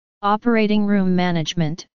Operating room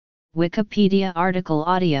management, Wikipedia article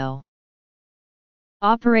audio.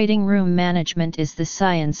 Operating room management is the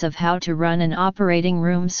science of how to run an operating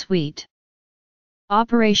room suite.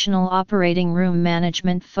 Operational operating room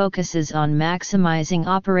management focuses on maximizing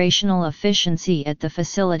operational efficiency at the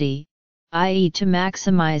facility, i.e., to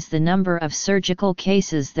maximize the number of surgical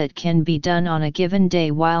cases that can be done on a given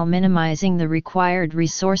day while minimizing the required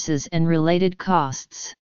resources and related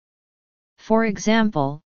costs. For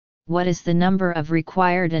example, what is the number of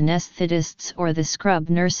required anesthetists or the scrub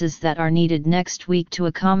nurses that are needed next week to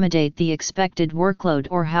accommodate the expected workload,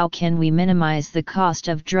 or how can we minimize the cost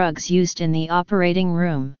of drugs used in the operating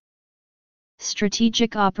room?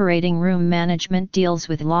 Strategic operating room management deals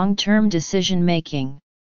with long-term decision-making.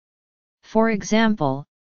 For example,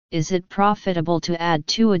 is it profitable to add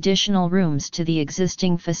 2 additional rooms to the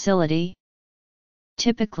existing facility?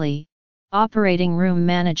 Typically, operating room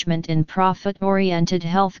management in profit-oriented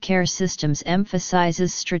healthcare systems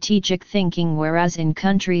emphasizes strategic thinking, whereas in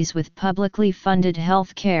countries with publicly funded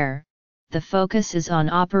healthcare, the focus is on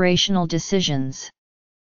operational decisions.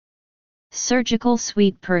 Surgical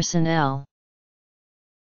suite personnel.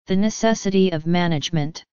 The necessity of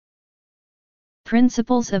management.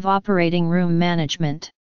 Principles of operating room management.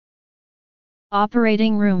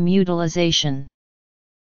 Operating room utilization.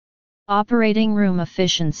 Operating room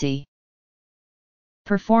efficiency.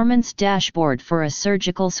 Performance dashboard for a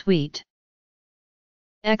surgical suite.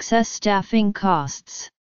 Excess staffing costs.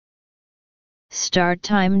 Start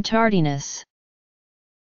time tardiness.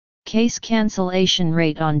 Case cancellation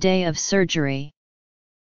rate on day of surgery.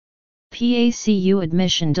 PACU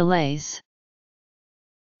admission delays.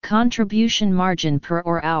 Contribution margin per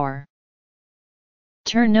hour.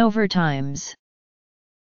 Turnover times.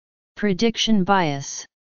 Prediction bias.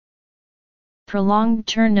 Prolonged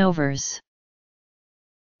turnovers.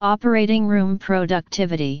 Operating room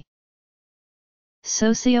productivity.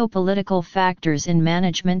 Socio-political factors in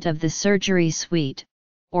management of the surgery suite,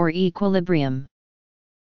 or equilibrium.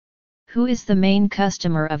 Who is the main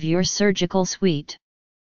customer of your surgical suite?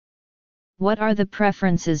 What are the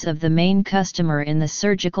preferences of the main customer in the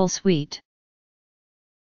surgical suite?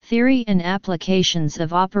 Theory and applications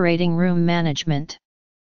of operating room management.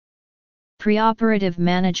 Preoperative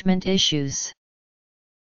management issues.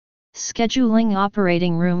 Scheduling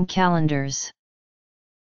operating room calendars.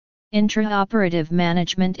 Intraoperative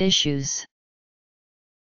management issues.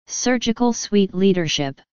 Surgical suite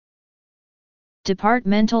leadership.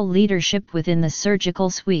 Departmental leadership within the surgical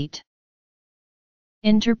suite.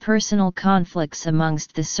 Interpersonal conflicts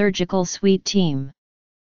amongst the surgical suite team.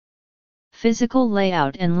 Physical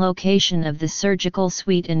layout and location of the surgical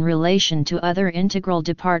suite in relation to other integral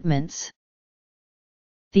departments.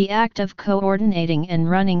 The act of coordinating and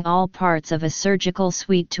running all parts of a surgical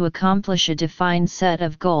suite to accomplish a defined set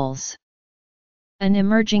of goals. An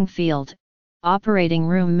emerging field, operating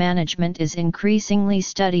room management is increasingly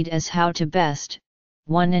studied as how to best,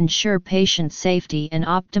 1. Ensure patient safety and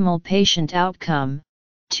optimal patient outcome,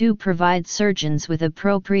 2. Provide surgeons with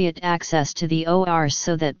appropriate access to the OR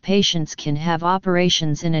so that patients can have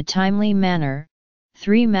operations in a timely manner,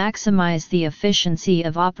 3. Maximize the efficiency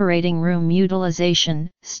of operating room utilization,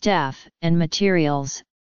 staff, and materials,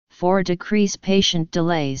 4. Decrease patient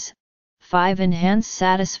delays, 5. Enhance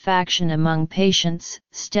satisfaction among patients,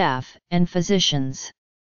 staff, and physicians.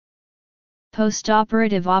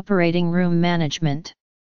 Postoperative operating room management.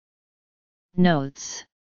 Notes.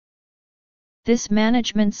 This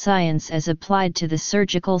management science as applied to the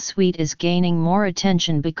surgical suite is gaining more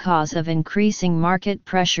attention because of increasing market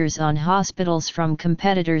pressures on hospitals from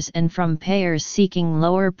competitors and from payers seeking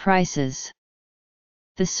lower prices.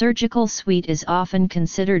 The surgical suite is often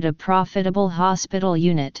considered a profitable hospital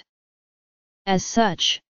unit. As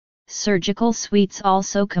such, surgical suites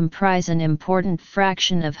also comprise an important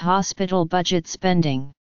fraction of hospital budget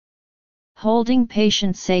spending. Holding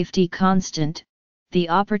patient safety constant, the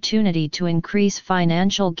opportunity to increase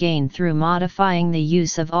financial gain through modifying the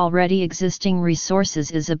use of already existing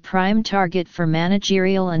resources is a prime target for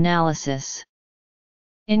managerial analysis.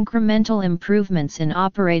 Incremental improvements in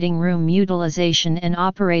operating room utilization and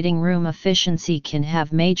operating room efficiency can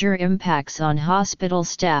have major impacts on hospital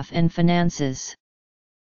staff and finances.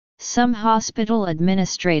 Some hospital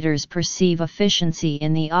administrators perceive efficiency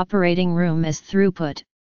in the operating room as throughput,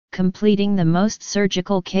 completing the most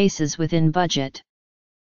surgical cases within budget.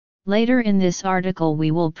 Later in this article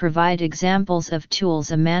we will provide examples of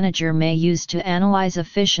tools a manager may use to analyze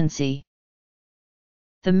efficiency.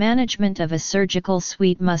 The management of a surgical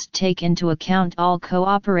suite must take into account all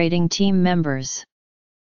cooperating team members.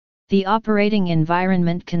 The operating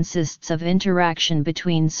environment consists of interaction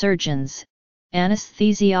between surgeons,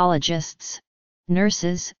 anesthesiologists,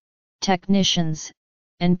 nurses, technicians,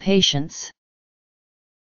 and patients.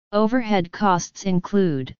 Overhead costs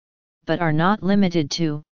include, but are not limited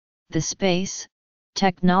to, the space,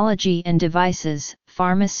 technology and devices,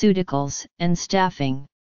 pharmaceuticals, and staffing.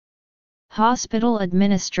 Hospital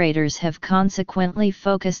administrators have consequently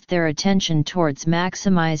focused their attention towards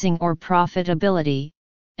maximizing or profitability,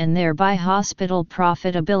 and thereby hospital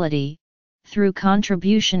profitability, through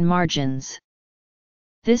contribution margins.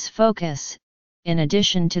 This focus, in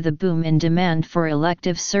addition to the boom in demand for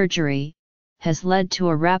elective surgery, has led to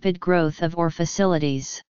a rapid growth of OR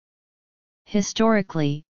facilities.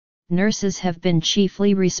 Historically, nurses have been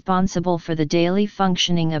chiefly responsible for the daily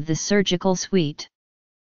functioning of the surgical suite.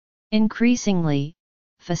 Increasingly,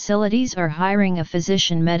 facilities are hiring a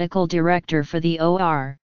physician medical director for the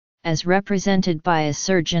OR, as represented by a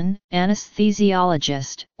surgeon,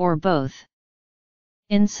 anesthesiologist, or both.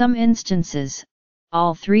 In some instances,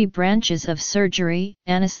 all three branches of surgery,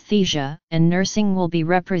 anesthesia, and nursing will be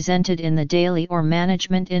represented in the daily or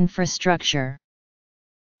management infrastructure.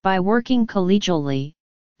 By working collegially,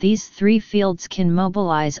 these three fields can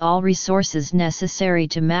mobilize all resources necessary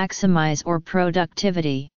to maximize OR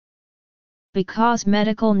productivity. Because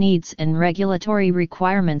medical needs and regulatory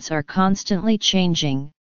requirements are constantly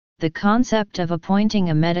changing, the concept of appointing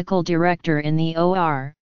a medical director in the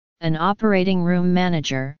OR, an operating room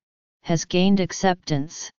manager, has gained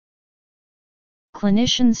acceptance.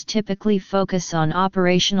 Clinicians typically focus on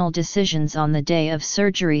operational decisions on the day of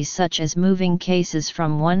surgery, such as moving cases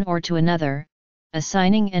from one OR to another,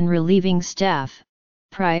 assigning and relieving staff,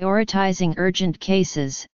 prioritizing urgent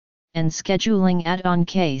cases, and scheduling add-on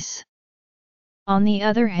case. On the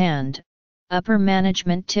other hand, upper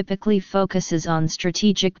management typically focuses on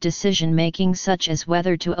strategic decision-making, such as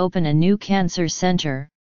whether to open a new cancer center,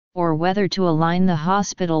 or whether to align the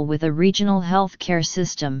hospital with a regional healthcare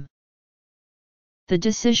system. The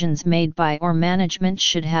decisions made by OR management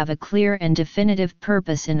should have a clear and definitive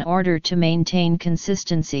purpose in order to maintain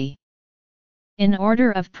consistency. In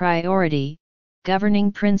order of priority,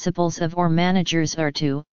 governing principles of OR managers are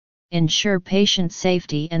to ensure patient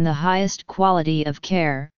safety and the highest quality of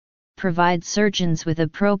care, provide surgeons with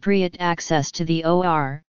appropriate access to the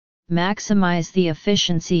OR, maximize the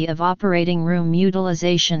efficiency of operating room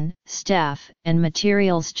utilization, staff, and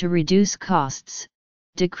materials to reduce costs,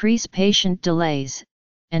 decrease patient delays,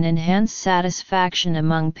 and enhance satisfaction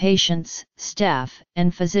among patients, staff,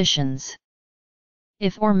 and physicians.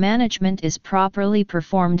 If OR management is properly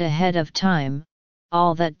performed ahead of time,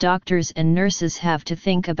 all that doctors and nurses have to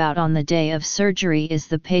think about on the day of surgery is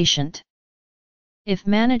the patient. If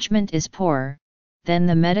management is poor, then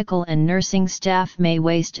the medical and nursing staff may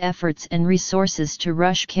waste efforts and resources to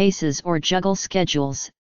rush cases or juggle schedules,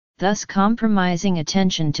 thus compromising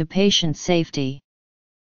attention to patient safety.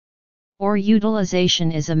 OR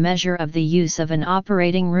utilization is a measure of the use of an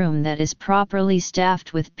operating room that is properly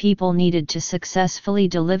staffed with people needed to successfully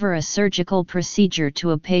deliver a surgical procedure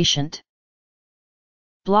to a patient.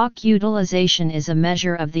 Block utilization is a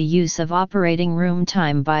measure of the use of operating room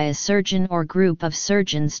time by a surgeon or group of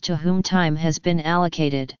surgeons to whom time has been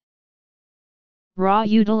allocated. Raw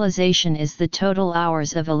utilization is the total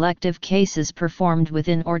hours of elective cases performed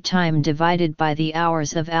within OR time divided by the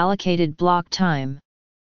hours of allocated block time.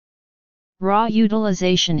 Raw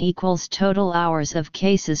utilization equals total hours of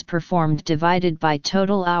cases performed divided by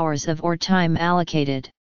total hours of OR time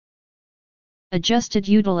allocated. Adjusted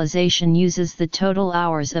utilization uses the total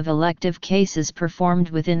hours of elective cases performed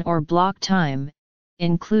within OR block time,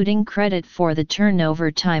 including credit for the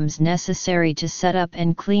turnover times necessary to set up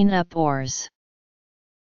and clean up ORs.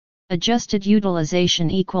 Adjusted utilization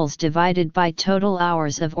equals divided by total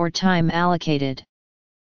hours of OR time allocated.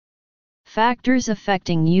 Factors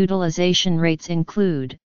affecting utilization rates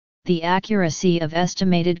include the accuracy of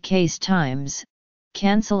estimated case times,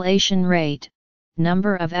 cancellation rate,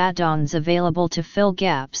 number of add-ons available to fill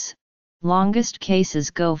gaps, longest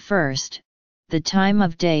cases go first, the time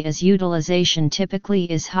of day as utilization typically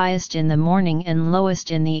is highest in the morning and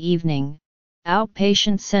lowest in the evening,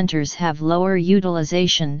 outpatient centers have lower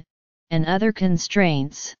utilization, and other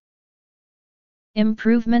constraints.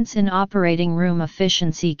 Improvements in operating room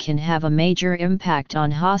efficiency can have a major impact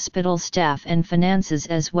on hospital staff and finances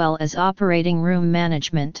as well as operating room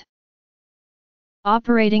management.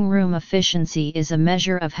 Operating room efficiency is a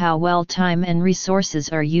measure of how well time and resources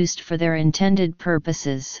are used for their intended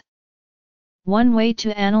purposes. One way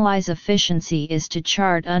to analyze efficiency is to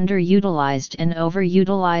chart underutilized and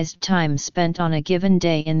overutilized time spent on a given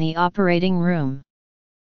day in the operating room.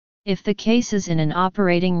 If the cases in an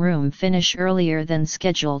operating room finish earlier than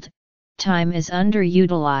scheduled, time is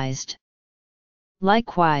underutilized.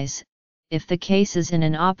 Likewise, if the cases in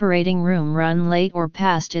an operating room run late or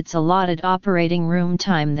past its allotted operating room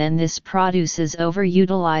time, then this produces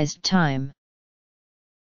overutilized time.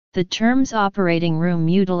 The terms operating room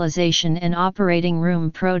utilization and operating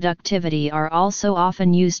room productivity are also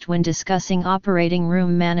often used when discussing operating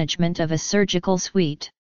room management of a surgical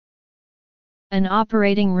suite. An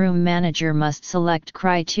operating room manager must select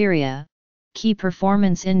criteria, key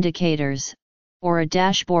performance indicators, or a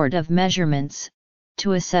dashboard of measurements,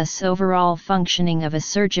 to assess overall functioning of a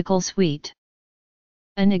surgical suite.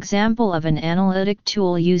 An example of an analytic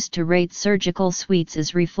tool used to rate surgical suites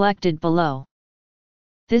is reflected below.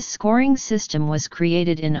 This scoring system was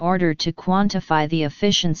created in order to quantify the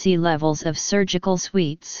efficiency levels of surgical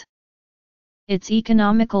suites. Its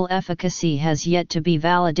economical efficacy has yet to be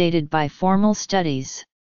validated by formal studies.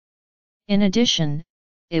 In addition,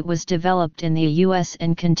 it was developed in the US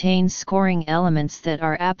and contains scoring elements that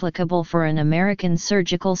are applicable for an American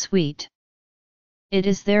surgical suite. It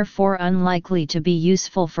is therefore unlikely to be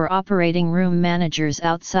useful for operating room managers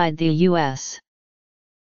outside the US.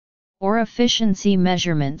 Or efficiency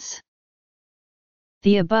measurements.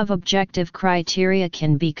 The above objective criteria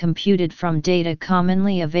can be computed from data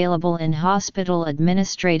commonly available in hospital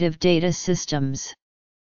administrative data systems.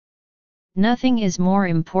 Nothing is more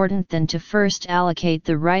important than to first allocate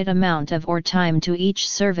the right amount of or time to each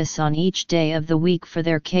service on each day of the week for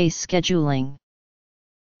their case scheduling.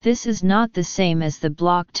 This is not the same as the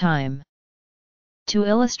block time. To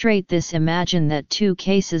illustrate this, imagine that 2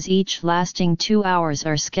 cases each lasting 2 hours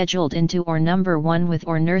are scheduled into OR number 1 with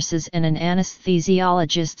OR nurses and an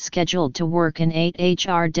anesthesiologist scheduled to work an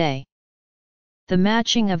 8-hour day. The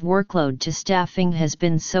matching of workload to staffing has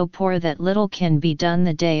been so poor that little can be done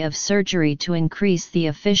the day of surgery to increase the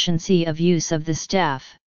efficiency of use of the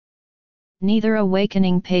staff. Neither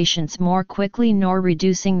awakening patients more quickly nor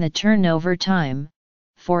reducing the turnover time,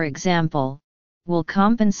 for example, will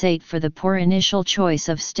compensate for the poor initial choice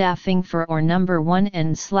of staffing for OR number 1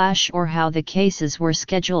 and/or how the cases were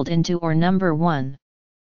scheduled into OR number 1.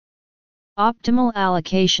 Optimal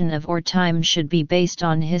allocation of OR time should be based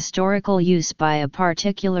on historical use by a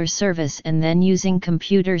particular service and then using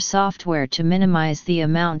computer software to minimize the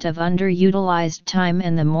amount of underutilized time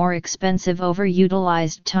and the more expensive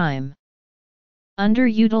overutilized time.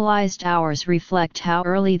 Underutilized hours reflect how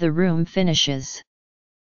early the room finishes.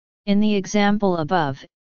 In the example above,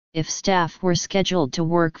 if staff were scheduled to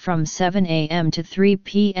work from 7 a.m. to 3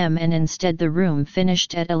 p.m. and instead the room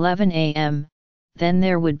finished at 11 a.m., then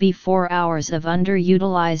there would be 4 hours of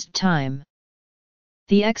underutilized time.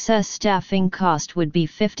 The excess staffing cost would be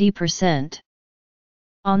 50%.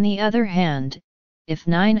 On the other hand, if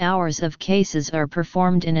 9 hours of cases are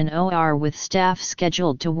performed in an OR with staff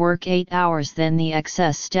scheduled to work 8 hours, then the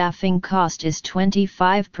excess staffing cost is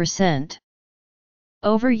 25%.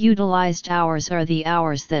 Overutilized hours are the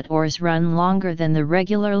hours that ORs run longer than the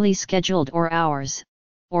regularly scheduled OR hours,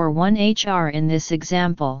 or 1 HR in this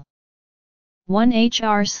example. 1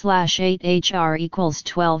 HR/8 HR equals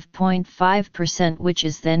 12.5%, which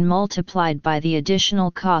is then multiplied by the additional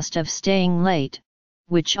cost of staying late,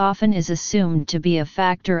 which often is assumed to be a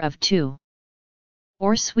factor of 2.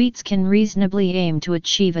 OR suites can reasonably aim to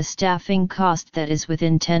achieve a staffing cost that is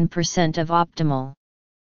within 10% of optimal.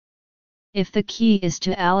 If the key is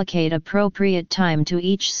to allocate appropriate time to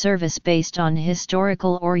each service based on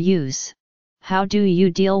historical OR use, how do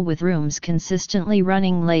you deal with rooms consistently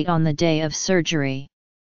running late on the day of surgery?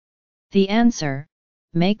 The answer: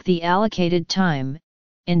 make the allocated time,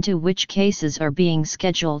 into which cases are being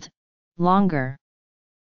scheduled, longer.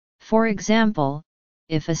 For example,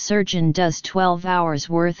 if a surgeon does 12 hours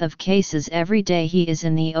worth of cases every day he is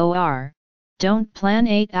in the OR, don't plan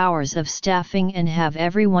 8 hours of staffing and have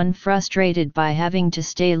everyone frustrated by having to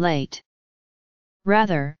stay late.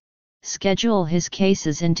 Rather, schedule his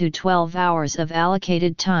cases into 12 hours of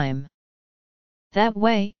allocated time. That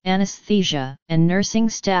way, anesthesia and nursing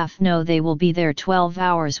staff know they will be there 12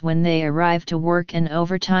 hours when they arrive to work, and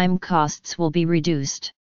overtime costs will be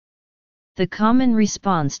reduced. The common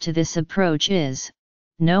response to this approach is,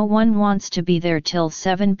 no one wants to be there till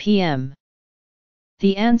 7 p.m.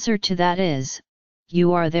 The answer to that is,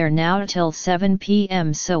 you are there now till 7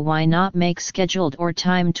 p.m., so why not make scheduled OR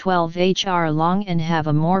time 12 HR long and have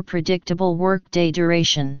a more predictable workday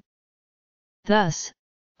duration? Thus,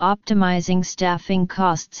 optimizing staffing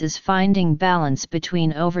costs is finding balance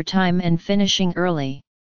between overtime and finishing early.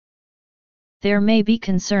 There may be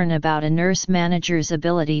concern about a nurse manager's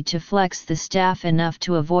ability to flex the staff enough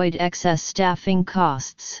to avoid excess staffing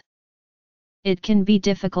costs. It can be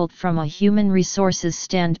difficult from a human resources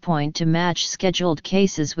standpoint to match scheduled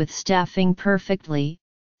cases with staffing perfectly,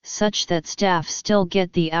 such that staff still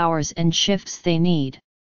get the hours and shifts they need.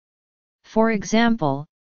 For example,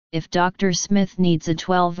 if Dr. Smith needs a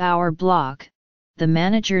 12-hour block, the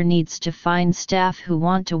manager needs to find staff who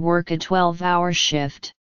want to work a 12-hour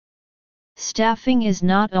shift. Staffing is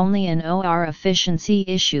not only an OR efficiency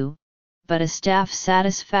issue, but a staff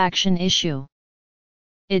satisfaction issue.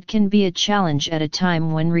 It can be a challenge at a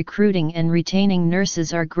time when recruiting and retaining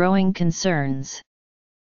nurses are growing concerns.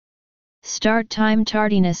 Start time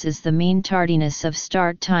tardiness is the mean tardiness of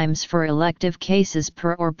start times for elective cases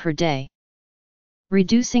per or per day.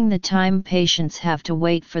 Reducing the time patients have to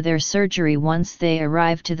wait for their surgery once they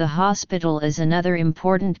arrive to the hospital is another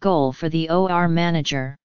important goal for the OR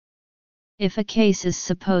manager. If a case is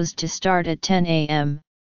supposed to start at 10 a.m.,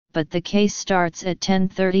 but the case starts at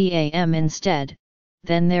 10:30 a.m. instead,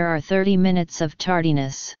 then there are 30 minutes of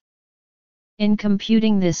tardiness. In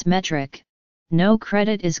computing this metric, no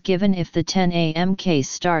credit is given if the 10 a.m. case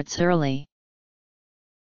starts early.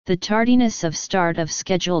 The tardiness of start of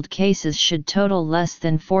scheduled cases should total less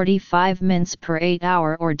than 45 minutes per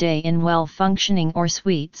 8-hour or day in well-functioning OR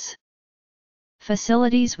suites.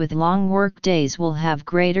 Facilities with long work days will have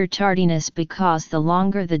greater tardiness because the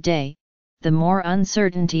longer the day, the more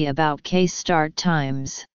uncertainty about case start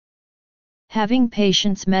times. Having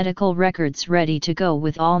patients' medical records ready to go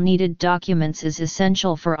with all needed documents is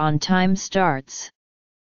essential for on-time starts.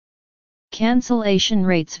 Cancellation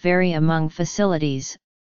rates vary among facilities,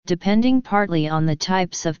 depending partly on the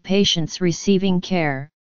types of patients receiving care,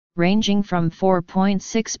 ranging from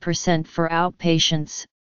 4.6% for outpatients,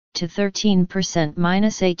 to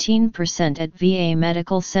 13%–18% at VA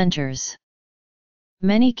medical centers.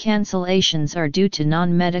 Many cancellations are due to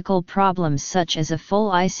non-medical problems such as a full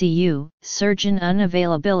ICU, surgeon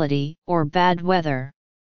unavailability, or bad weather.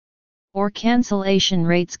 Or cancellation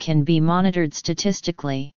rates can be monitored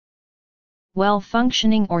statistically.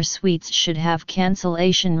 Well-functioning OR suites should have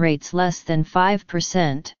cancellation rates less than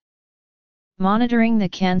 5%. Monitoring the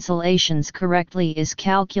cancellations correctly is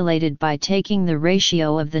calculated by taking the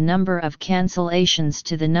ratio of the number of cancellations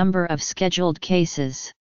to the number of scheduled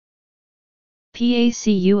cases.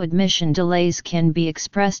 PACU admission delays can be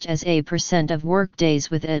expressed as a % of workdays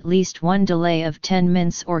with at least one delay of 10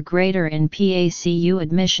 minutes or greater in PACU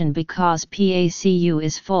admission because PACU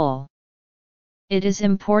is full. It is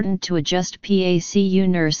important to adjust PACU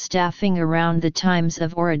nurse staffing around the times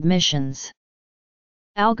of OR admissions.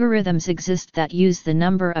 Algorithms exist that use the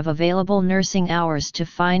number of available nursing hours to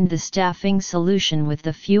find the staffing solution with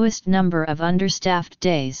the fewest number of understaffed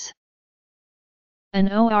days.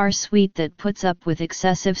 An OR suite that puts up with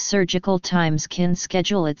excessive surgical times can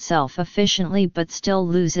schedule itself efficiently but still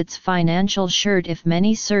lose its financial shirt if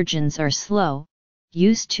many surgeons are slow,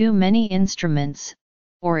 use too many instruments,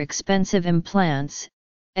 or expensive implants,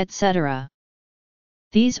 etc.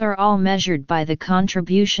 These are all measured by the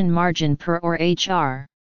contribution margin per OR HR.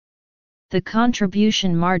 The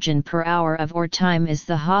contribution margin per hour of OR time is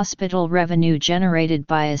the hospital revenue generated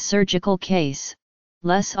by a surgical case,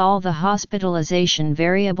 less all the hospitalization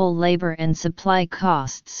variable labor and supply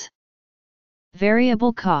costs.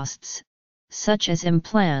 Variable costs, such as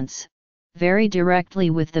implants, vary directly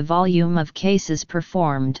with the volume of cases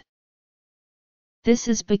performed. This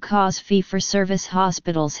is because fee-for-service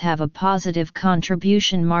hospitals have a positive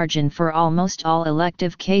contribution margin for almost all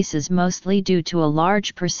elective cases, mostly due to a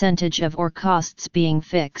large percentage of OR costs being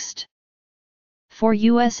fixed. For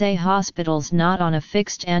USA hospitals not on a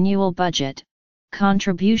fixed annual budget,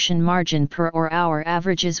 contribution margin per OR hour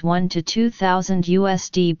averages $1,000 to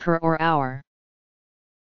 $2,000 per OR hour.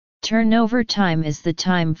 Turnover time is the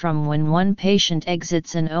time from when one patient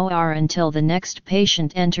exits an OR until the next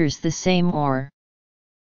patient enters the same OR.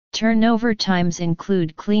 Turnover times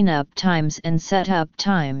include cleanup times and setup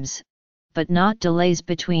times, but not delays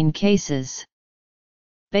between cases.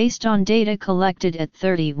 Based on data collected at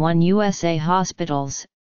 31 USA hospitals,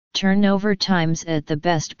 turnover times at the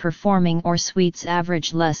best performing OR suites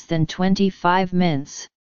average less than 25 minutes.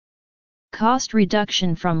 Cost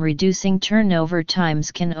reduction from reducing turnover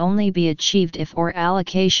times can only be achieved if OR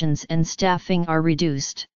allocations and staffing are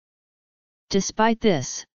reduced. Despite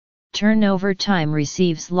this, turnover time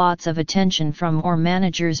receives lots of attention from OR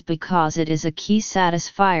managers because it is a key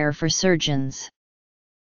satisfier for surgeons.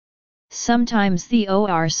 Sometimes the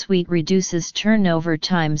OR suite reduces turnover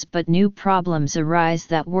times, but new problems arise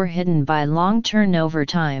that were hidden by long turnover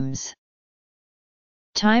times.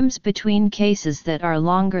 Times between cases that are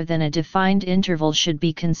longer than a defined interval should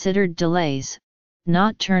be considered delays,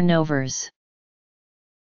 not turnovers.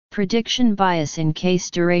 Prediction bias in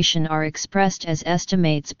case duration are expressed as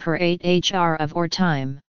estimates per 8 HR of OR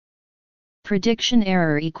time. Prediction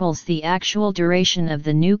error equals the actual duration of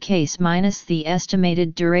the new case minus the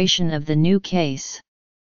estimated duration of the new case.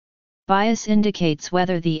 Bias indicates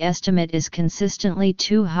whether the estimate is consistently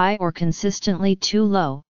too high or consistently too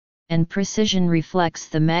low, and precision reflects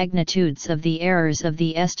the magnitudes of the errors of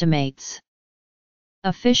the estimates.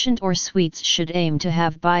 Efficient or suites should aim to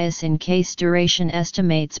have bias in case duration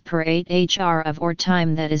estimates per 8 hr of or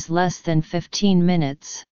time that is less than 15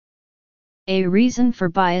 minutes. A reason for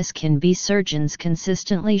bias can be surgeons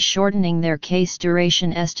consistently shortening their case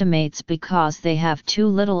duration estimates because they have too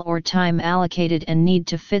little OR time allocated and need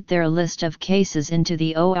to fit their list of cases into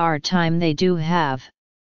the OR time they do have.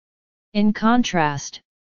 In contrast,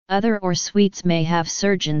 other OR suites may have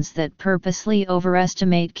surgeons that purposely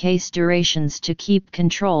overestimate case durations to keep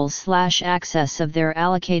control/access of their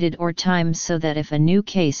allocated OR time so that if a new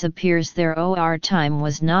case appears their OR time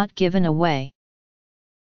was not given away.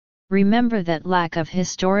 Remember that lack of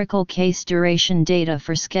historical case duration data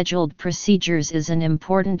for scheduled procedures is an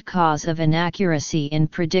important cause of inaccuracy in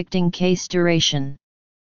predicting case duration.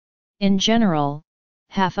 In general,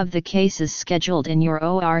 half of the cases scheduled in your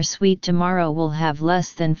OR suite tomorrow will have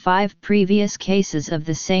less than 5 previous cases of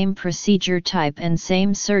the same procedure type and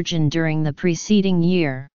same surgeon during the preceding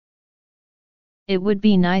year. It would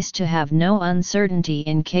be nice to have no uncertainty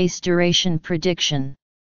in case duration prediction.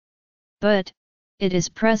 But, it is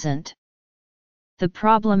present. The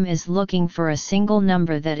problem is looking for a single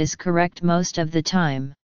number that is correct most of the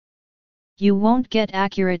time. You won't get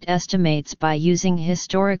accurate estimates by using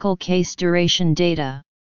historical case duration data.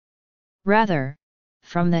 Rather,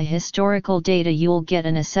 from the historical data you'll get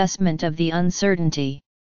an assessment of the uncertainty.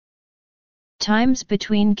 Times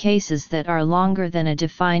between cases that are longer than a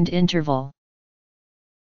defined interval.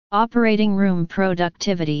 Operating room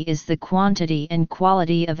productivity is the quantity and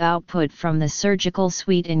quality of output from the surgical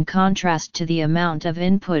suite in contrast to the amount of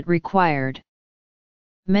input required.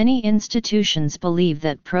 Many institutions believe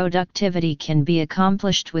that productivity can be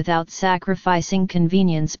accomplished without sacrificing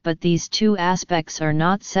convenience, but these two aspects are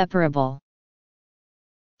not separable.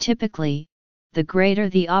 Typically, the greater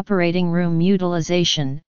the operating room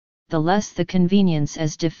utilization, the less the convenience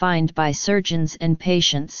as defined by surgeons and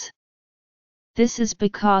patients. This is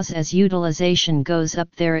because as utilization goes up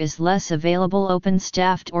there is less available open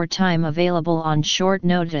staffed or time available on short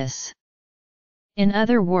notice. In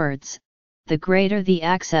other words, the greater the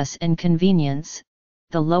access and convenience,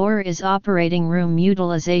 the lower is operating room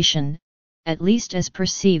utilization, at least as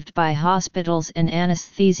perceived by hospitals and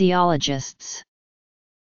anesthesiologists.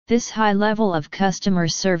 This high level of customer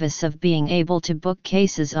service of being able to book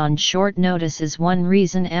cases on short notice is one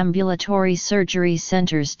reason ambulatory surgery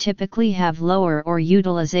centers typically have lower OR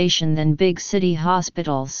utilization than big city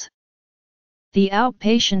hospitals. The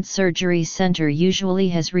outpatient surgery center usually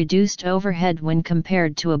has reduced overhead when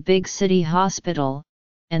compared to a big city hospital,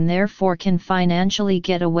 and therefore can financially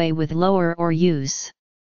get away with lower OR use.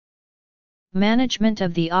 Management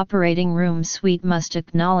of the operating room suite must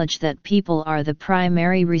acknowledge that people are the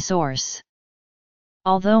primary resource.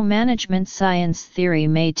 Although management science theory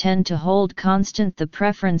may tend to hold constant the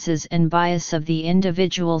preferences and bias of the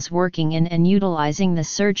individuals working in and utilizing the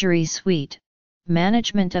surgery suite,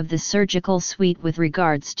 management of the surgical suite with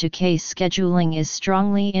regards to case scheduling is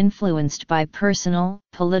strongly influenced by personal,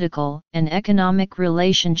 political, and economic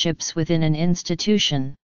relationships within an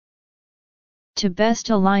institution. To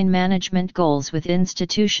best align management goals with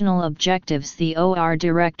institutional objectives, the OR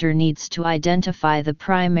director needs to identify the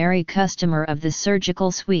primary customer of the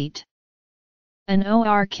surgical suite. An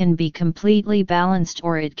OR can be completely balanced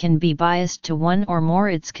or it can be biased to one or more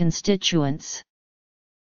its constituents.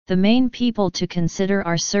 The main people to consider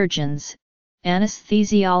are surgeons,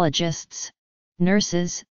 anesthesiologists,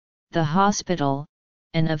 nurses, the hospital,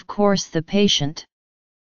 and of course the patient.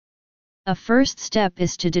 A first step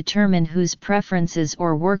is to determine whose preferences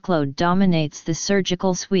or workload dominates the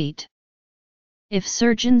surgical suite. If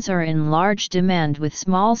surgeons are in large demand with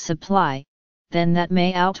small supply, then that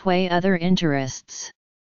may outweigh other interests.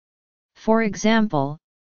 For example,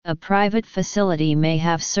 a private facility may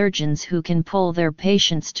have surgeons who can pull their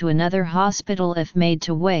patients to another hospital if made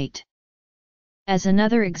to wait. As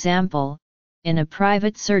another example, in a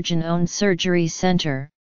private surgeon-owned surgery center,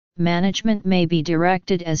 management may be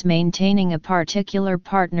directed as maintaining a particular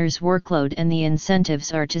partner's workload and the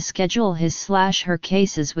incentives are to schedule his/her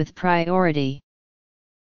cases with priority.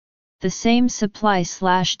 The same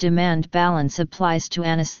supply/demand balance applies to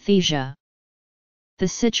anesthesia. The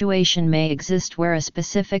situation may exist where a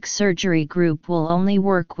specific surgery group will only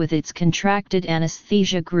work with its contracted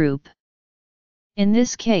anesthesia group. In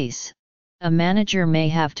this case, a manager may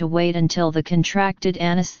have to wait until the contracted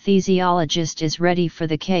anesthesiologist is ready for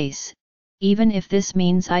the case, even if this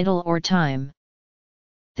means idle or time.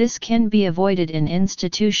 This can be avoided in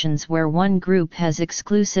institutions where one group has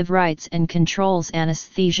exclusive rights and controls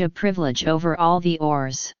anesthesia privilege over all the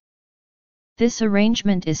ORs. This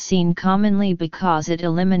arrangement is seen commonly because it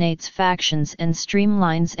eliminates factions and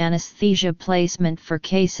streamlines anesthesia placement for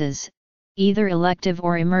cases, either elective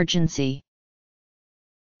or emergency.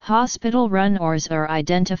 Hospital-run ORs are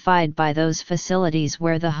identified by those facilities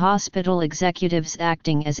where the hospital executives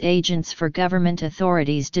acting as agents for government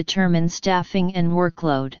authorities determine staffing and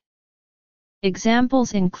workload.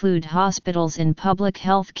 Examples include hospitals in public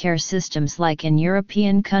healthcare systems like in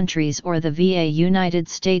European countries or the VA United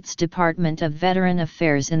States Department of Veteran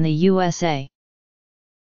Affairs in the USA.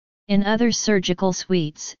 In other surgical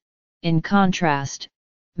suites, in contrast,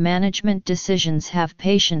 management decisions have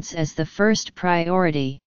patients as the first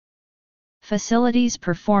priority. Facilities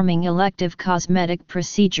performing elective cosmetic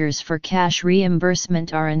procedures for cash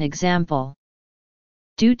reimbursement are an example.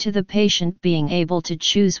 Due to the patient being able to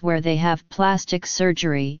choose where they have plastic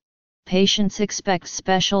surgery, patients expect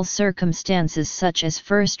special circumstances such as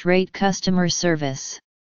first-rate customer service.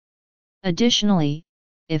 Additionally,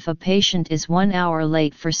 if a patient is 1 hour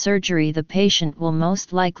late for surgery, the patient will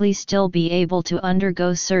most likely still be able to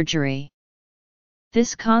undergo surgery.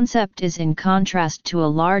 This concept is in contrast to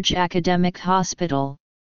a large academic hospital,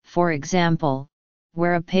 for example,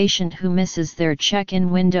 where a patient who misses their check-in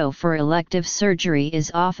window for elective surgery is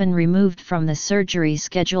often removed from the surgery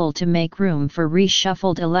schedule to make room for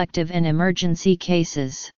reshuffled elective and emergency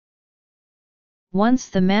cases. Once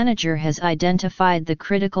the manager has identified the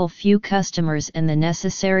critical few customers and the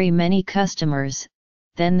necessary many customers,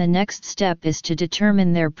 then the next step is to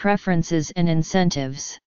determine their preferences and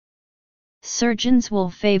incentives. Surgeons will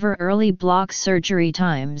favor early block surgery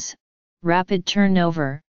times, rapid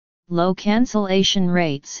turnover, low cancellation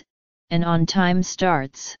rates, and on-time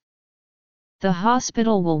starts. The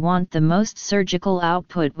hospital will want the most surgical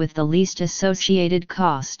output with the least associated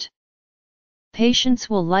cost. Patients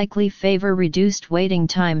will likely favor reduced waiting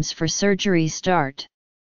times for surgery start.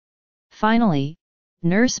 Finally,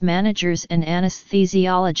 nurse managers and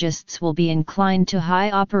anesthesiologists will be inclined to high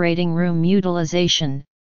operating room utilization,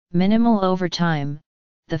 minimal overtime,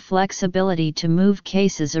 the flexibility to move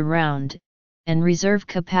cases around, and reserve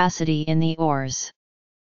capacity in the ORs.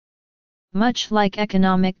 Much like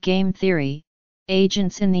economic game theory,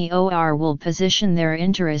 agents in the OR will position their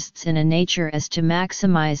interests in a nature as to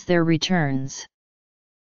maximize their returns.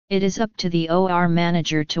 It is up to the OR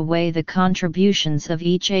manager to weigh the contributions of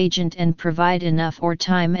each agent and provide enough OR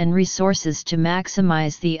time and resources to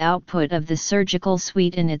maximize the output of the surgical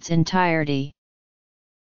suite in its entirety.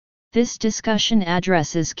 This discussion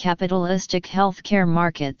addresses capitalistic healthcare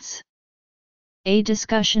markets. A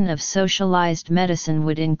discussion of socialized medicine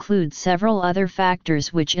would include several other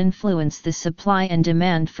factors which influence the supply and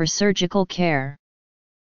demand for surgical care.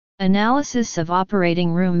 Analysis of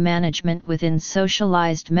operating room management within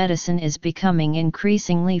socialized medicine is becoming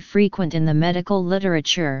increasingly frequent in the medical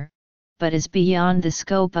literature, but is beyond the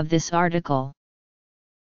scope of this article.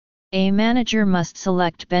 A manager must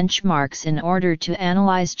select benchmarks in order to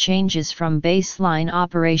analyze changes from baseline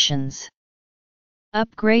operations.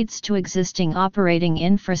 Upgrades to existing operating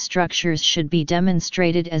infrastructures should be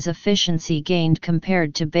demonstrated as efficiency gained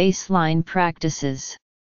compared to baseline practices.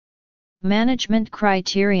 Management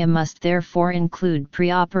criteria must therefore include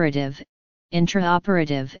preoperative,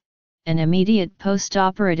 intraoperative, and immediate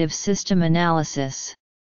postoperative system analysis.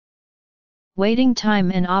 Waiting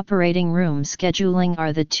time and operating room scheduling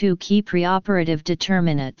are the two key preoperative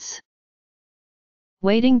determinants.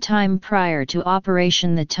 Waiting time prior to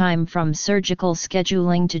operation: the time from surgical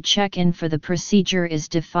scheduling to check-in for the procedure is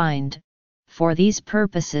defined, for these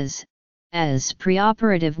purposes, as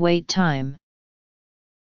preoperative wait time.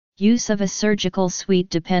 Use of a surgical suite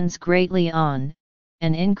depends greatly on,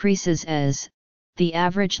 and increases as, the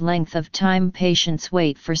average length of time patients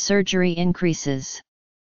wait for surgery increases.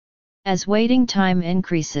 As waiting time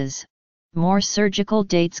increases, more surgical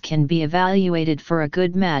dates can be evaluated for a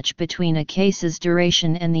good match between a case's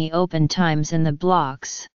duration and the open times in the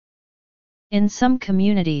blocks. In some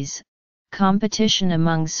communities, competition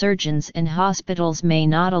among surgeons and hospitals may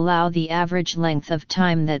not allow the average length of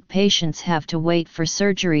time that patients have to wait for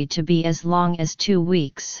surgery to be as long as 2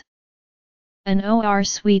 weeks. An OR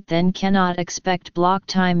suite then cannot expect block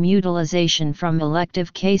time utilization from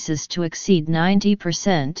elective cases to exceed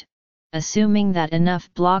 90%. Assuming that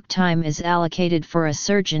enough block time is allocated for a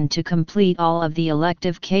surgeon to complete all of the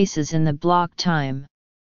elective cases in the block time.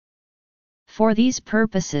 For these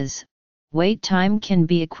purposes, wait time can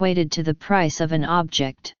be equated to the price of an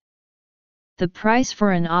object. The price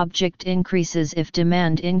for an object increases if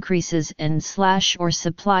demand increases and/or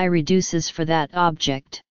supply reduces for that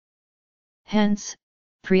object. Hence,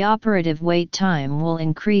 preoperative wait time will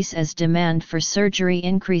increase as demand for surgery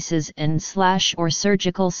increases and/or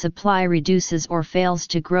surgical supply reduces or fails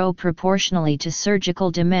to grow proportionally to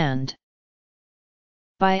surgical demand.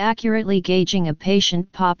 By accurately gauging a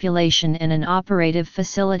patient population and an operative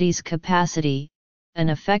facility's capacity, an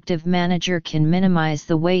effective manager can minimize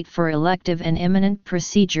the wait for elective and imminent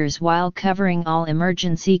procedures while covering all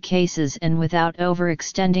emergency cases and without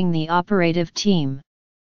overextending the operative team.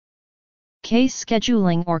 Case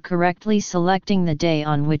scheduling or correctly selecting the day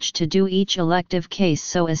on which to do each elective case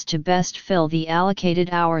so as to best fill the allocated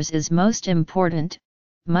hours is most important,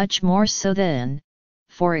 much more so than,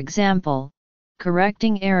 for example,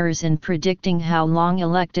 correcting errors in predicting how long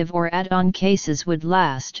elective or add-on cases would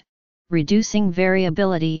last, reducing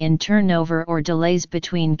variability in turnover or delays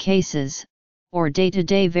between cases, or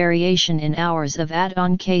day-to-day variation in hours of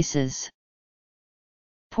add-on cases.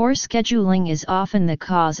 Poor scheduling is often the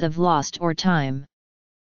cause of lost or time.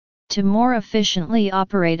 To more efficiently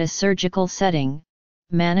operate a surgical setting,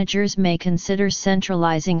 managers may consider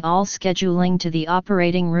centralizing all scheduling to the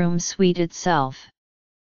operating room suite itself.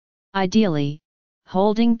 Ideally,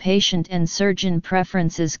 holding patient and surgeon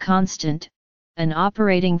preferences constant, an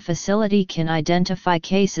operating facility can identify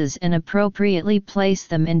cases and appropriately place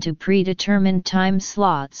them into predetermined time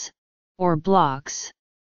slots, or blocks.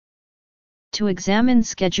 To examine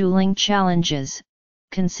scheduling challenges,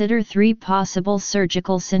 consider 3 possible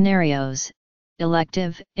surgical scenarios: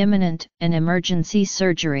 elective, imminent, and emergency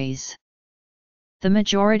surgeries. The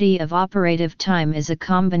majority of operative time is a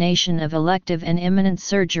combination of elective and imminent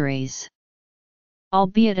surgeries.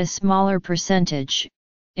 Albeit a smaller percentage,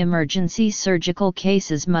 emergency surgical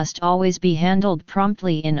cases must always be handled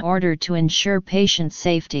promptly in order to ensure patient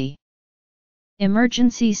safety.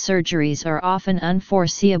 Emergency surgeries are often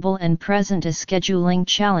unforeseeable and present a scheduling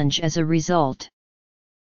challenge as a result.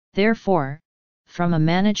 Therefore, from a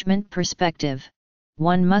management perspective,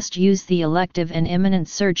 one must use the elective and imminent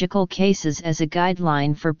surgical cases as a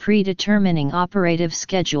guideline for predetermining operative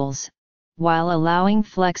schedules, while allowing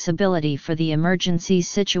flexibility for the emergency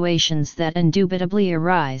situations that indubitably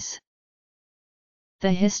arise.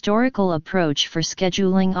 The historical approach for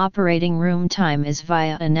scheduling operating room time is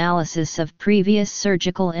via analysis of previous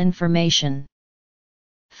surgical information.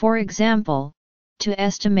 For example, to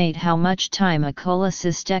estimate how much time a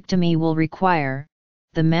cholecystectomy will require,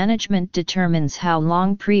 the management determines how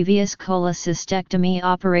long previous cholecystectomy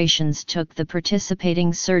operations took the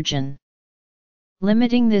participating surgeon.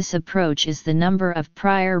 Limiting this approach is the number of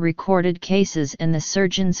prior recorded cases and the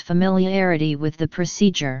surgeon's familiarity with the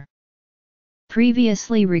procedure.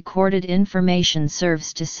 Previously recorded information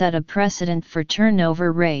serves to set a precedent for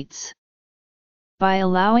turnover rates. By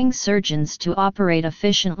allowing surgeons to operate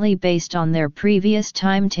efficiently based on their previous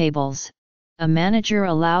timetables, a manager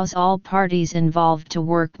allows all parties involved to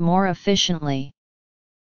work more efficiently.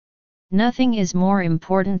 Nothing is more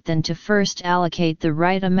important than to first allocate the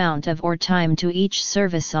right amount of or time to each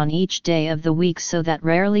service on each day of the week so that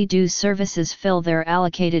rarely do services fill their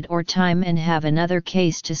allocated or time and have another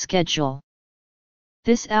case to schedule.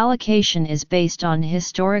 This allocation is based on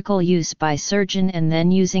historical use by surgeon and then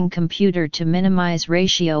using computer to minimize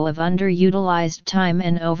ratio of underutilized time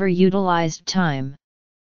and overutilized time.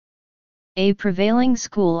 A prevailing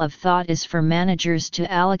school of thought is for managers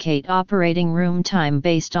to allocate operating room time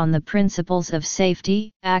based on the principles of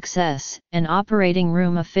safety, access, and operating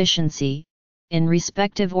room efficiency, in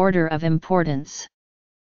respective order of importance.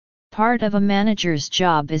 Part of a manager's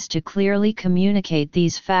job is to clearly communicate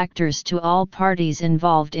these factors to all parties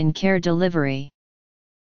involved in care delivery.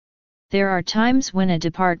 There are times when a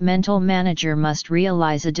departmental manager must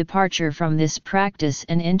realize a departure from this practice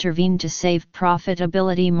and intervene to save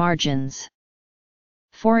profitability margins.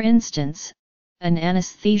 For instance, an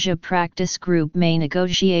anesthesia practice group may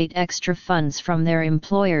negotiate extra funds from their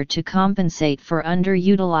employer to compensate for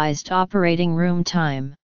underutilized operating room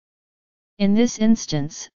time. In this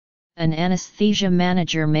instance, an anesthesia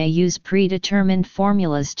manager may use predetermined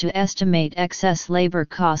formulas to estimate excess labor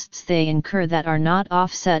costs they incur that are not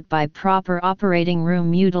offset by proper operating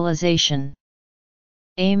room utilization.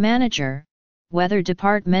 A manager, whether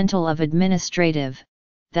departmental or administrative,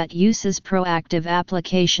 that uses proactive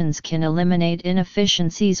applications can eliminate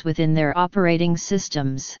inefficiencies within their operating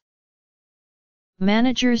systems.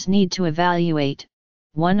 Managers need to evaluate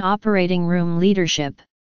 1. Operating room leadership,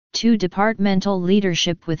 2. Departmental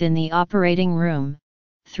leadership within the operating room,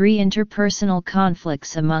 3. Interpersonal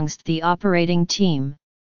conflicts amongst the operating team,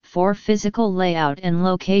 4. Physical layout and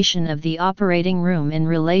location of the operating room in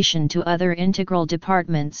relation to other integral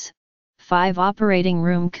departments. 5. Operating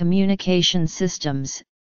room communication systems.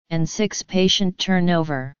 And 6. Patient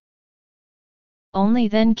turnover. Only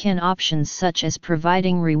then can options such as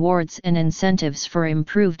providing rewards and incentives for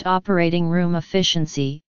improved operating room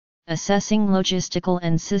efficiency, assessing logistical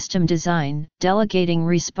and system design, delegating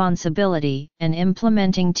responsibility, and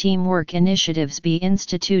implementing teamwork initiatives be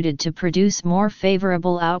instituted to produce more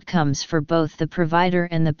favorable outcomes for both the provider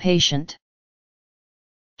and the patient.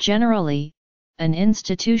 Generally, an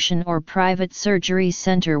institution or private surgery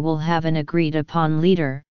center will have an agreed-upon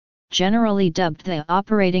leader, generally dubbed the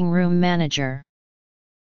operating room manager.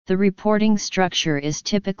 The reporting structure is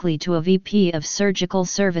typically to a VP of Surgical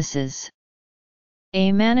Services.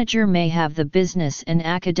 A manager may have the business and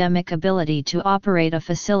academic ability to operate a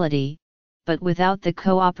facility, but without the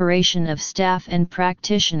cooperation of staff and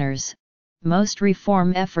practitioners, most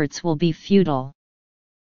reform efforts will be futile.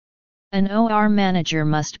 An OR manager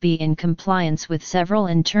must be in compliance with several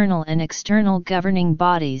internal and external governing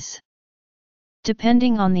bodies.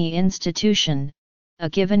 Depending on the institution, a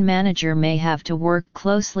given manager may have to work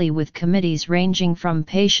closely with committees ranging from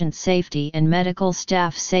patient safety and medical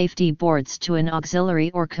staff safety boards to an auxiliary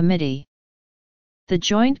or committee. The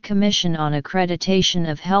Joint Commission on Accreditation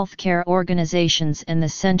of Healthcare Organizations and the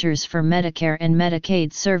Centers for Medicare and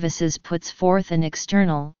Medicaid Services puts forth an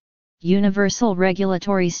external, universal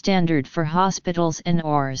regulatory standard for hospitals and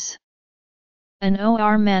ORs. An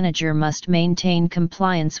OR manager must maintain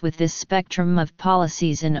compliance with this spectrum of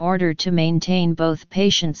policies in order to maintain both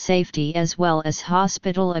patient safety as well as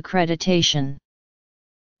hospital accreditation.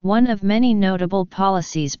 One of many notable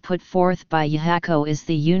policies put forth by UHACO is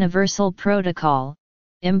the Universal Protocol,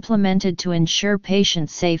 implemented to ensure patient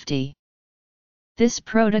safety. This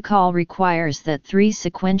protocol requires that 3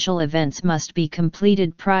 sequential events must be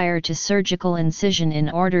completed prior to surgical incision in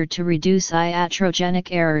order to reduce iatrogenic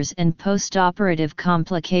errors and postoperative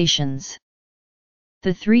complications.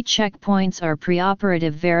 The 3 checkpoints are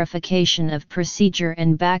preoperative verification of procedure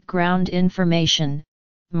and background information,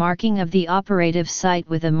 marking of the operative site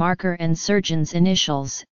with a marker and surgeon's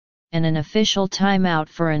initials, and an official timeout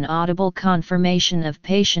for an audible confirmation of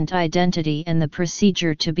patient identity and the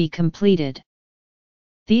procedure to be completed.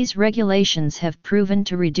 These regulations have proven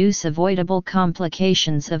to reduce avoidable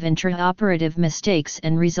complications of intraoperative mistakes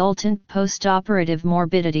and resultant postoperative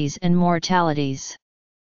morbidities and mortalities.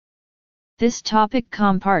 This topic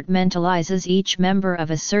compartmentalizes each member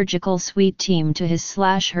of a surgical suite team to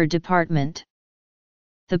his/her department.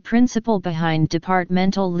 The principle behind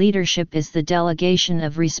departmental leadership is the delegation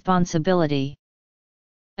of responsibility.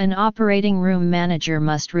 An operating room manager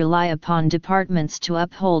must rely upon departments to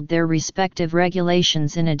uphold their respective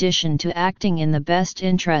regulations in addition to acting in the best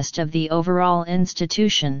interest of the overall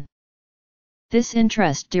institution. This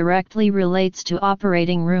interest directly relates to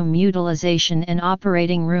operating room utilization and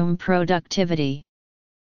operating room productivity.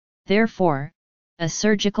 Therefore, a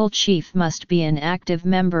surgical chief must be an active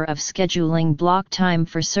member of scheduling block time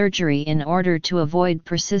for surgery in order to avoid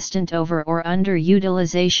persistent over- or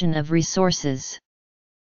underutilization of resources.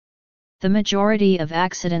 The majority of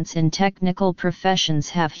accidents in technical professions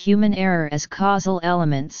have human error as causal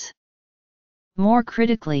elements. More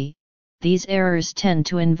critically, these errors tend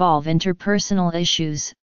to involve interpersonal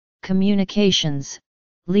issues, communications,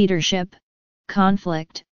 leadership,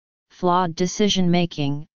 conflict, flawed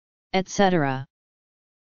decision-making, etc.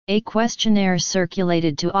 A questionnaire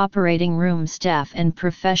circulated to operating room staff and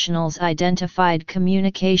professionals identified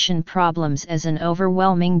communication problems as an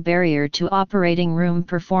overwhelming barrier to operating room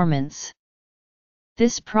performance.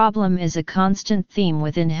 This problem is a constant theme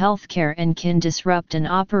within healthcare and can disrupt an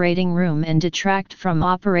operating room and detract from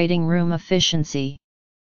operating room efficiency.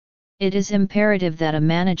 It is imperative that a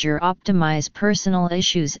manager optimize personal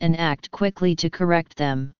issues and act quickly to correct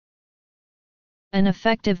them. An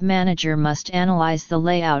effective manager must analyze the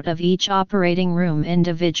layout of each operating room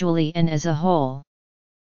individually and as a whole.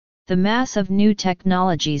 The mass of new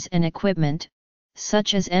technologies and equipment,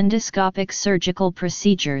 such as endoscopic surgical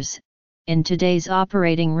procedures, in today's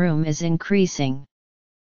operating room is increasing.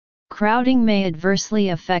 Crowding may adversely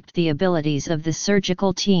affect the abilities of the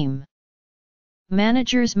surgical team.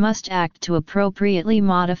 Managers must act to appropriately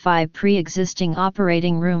modify pre-existing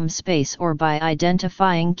operating room space or by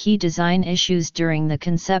identifying key design issues during the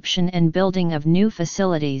conception and building of new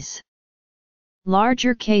facilities.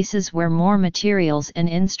 Larger cases where more materials and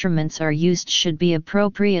instruments are used should be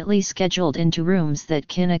appropriately scheduled into rooms that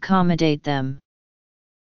can accommodate them.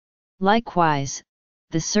 Likewise,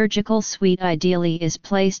 the surgical suite ideally is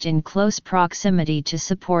placed in close proximity to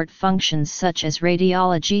support functions such as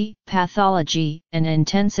radiology, pathology, and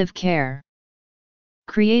intensive care.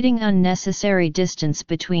 Creating unnecessary distance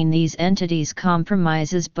between these entities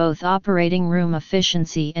compromises both operating room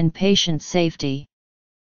efficiency and patient safety.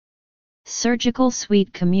 Surgical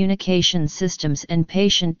suite communication systems and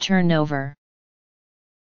patient turnover.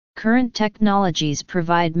 Current technologies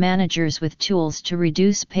provide managers with tools to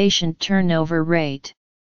reduce patient turnover rate.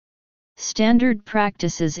 Standard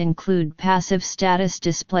practices include passive status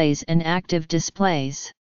displays and active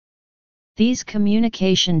displays. These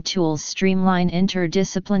communication tools streamline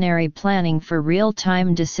interdisciplinary planning for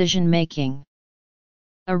real-time decision-making.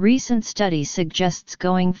 A recent study suggests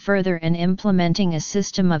going further and implementing a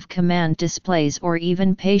system of command displays or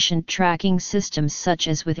even patient tracking systems such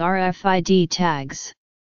as with RFID tags.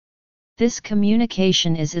 This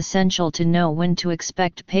communication is essential to know when to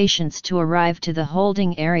expect patients to arrive to the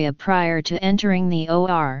holding area prior to entering the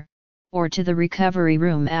OR, or to the recovery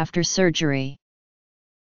room after surgery.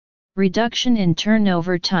 Reduction in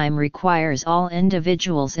turnover time requires all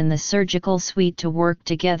individuals in the surgical suite to work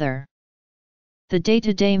together. The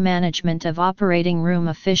day-to-day management of operating room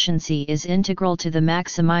efficiency is integral to the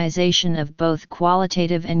maximization of both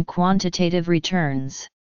qualitative and quantitative returns.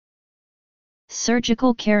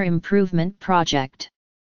 Surgical Care Improvement Project.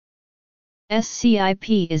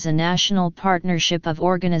 SCIP is a national partnership of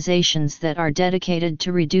organizations that are dedicated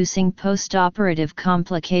to reducing post-operative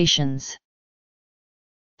complications.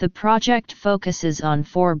 The project focuses on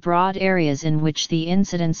 4 broad areas in which the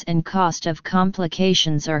incidence and cost of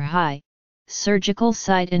complications are high: surgical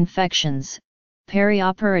site infections,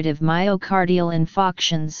 perioperative myocardial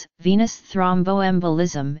infarctions, venous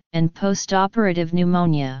thromboembolism, and postoperative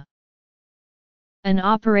pneumonia. An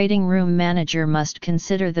operating room manager must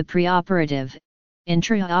consider the preoperative,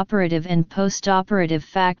 intraoperative and postoperative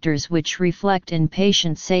factors which reflect in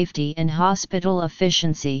patient safety and hospital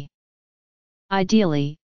efficiency.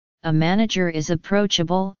 Ideally, a manager is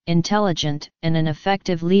approachable, intelligent, and an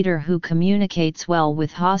effective leader who communicates well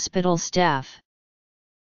with hospital staff.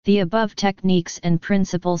 The above techniques and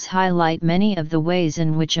principles highlight many of the ways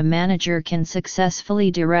in which a manager can successfully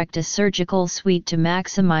direct a surgical suite to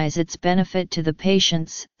maximize its benefit to the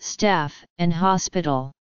patients, staff, and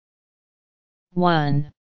hospital.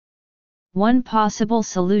 1. One possible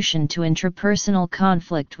solution to intrapersonal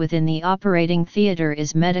conflict within the operating theater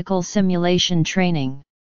is medical simulation training.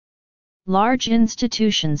 Large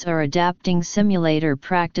institutions are adapting simulator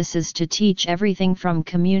practices to teach everything from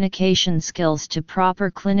communication skills to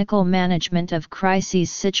proper clinical management of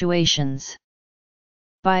crises situations.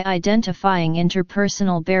 By identifying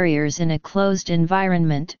interpersonal barriers in a closed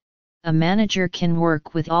environment, a manager can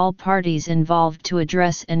work with all parties involved to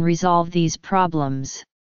address and resolve these problems.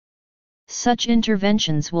 Such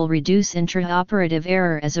interventions will reduce intraoperative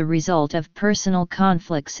error as a result of personal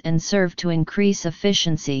conflicts and serve to increase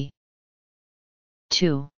efficiency.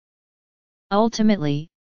 2. Ultimately,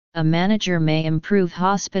 a manager may improve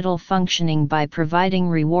hospital functioning by providing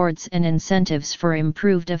rewards and incentives for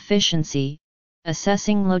improved efficiency,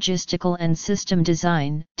 assessing logistical and system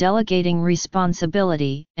design, delegating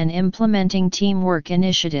responsibility, and implementing teamwork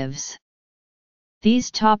initiatives.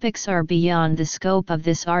 These topics are beyond the scope of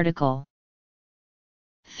this article.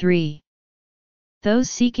 3.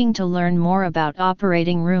 Those seeking to learn more about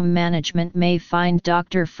operating room management may find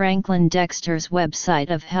Dr. Franklin Dexter's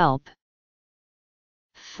website of help.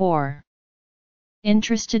 4.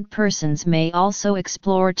 Interested persons may also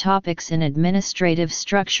explore topics in administrative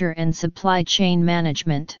structure and supply chain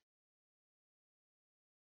management.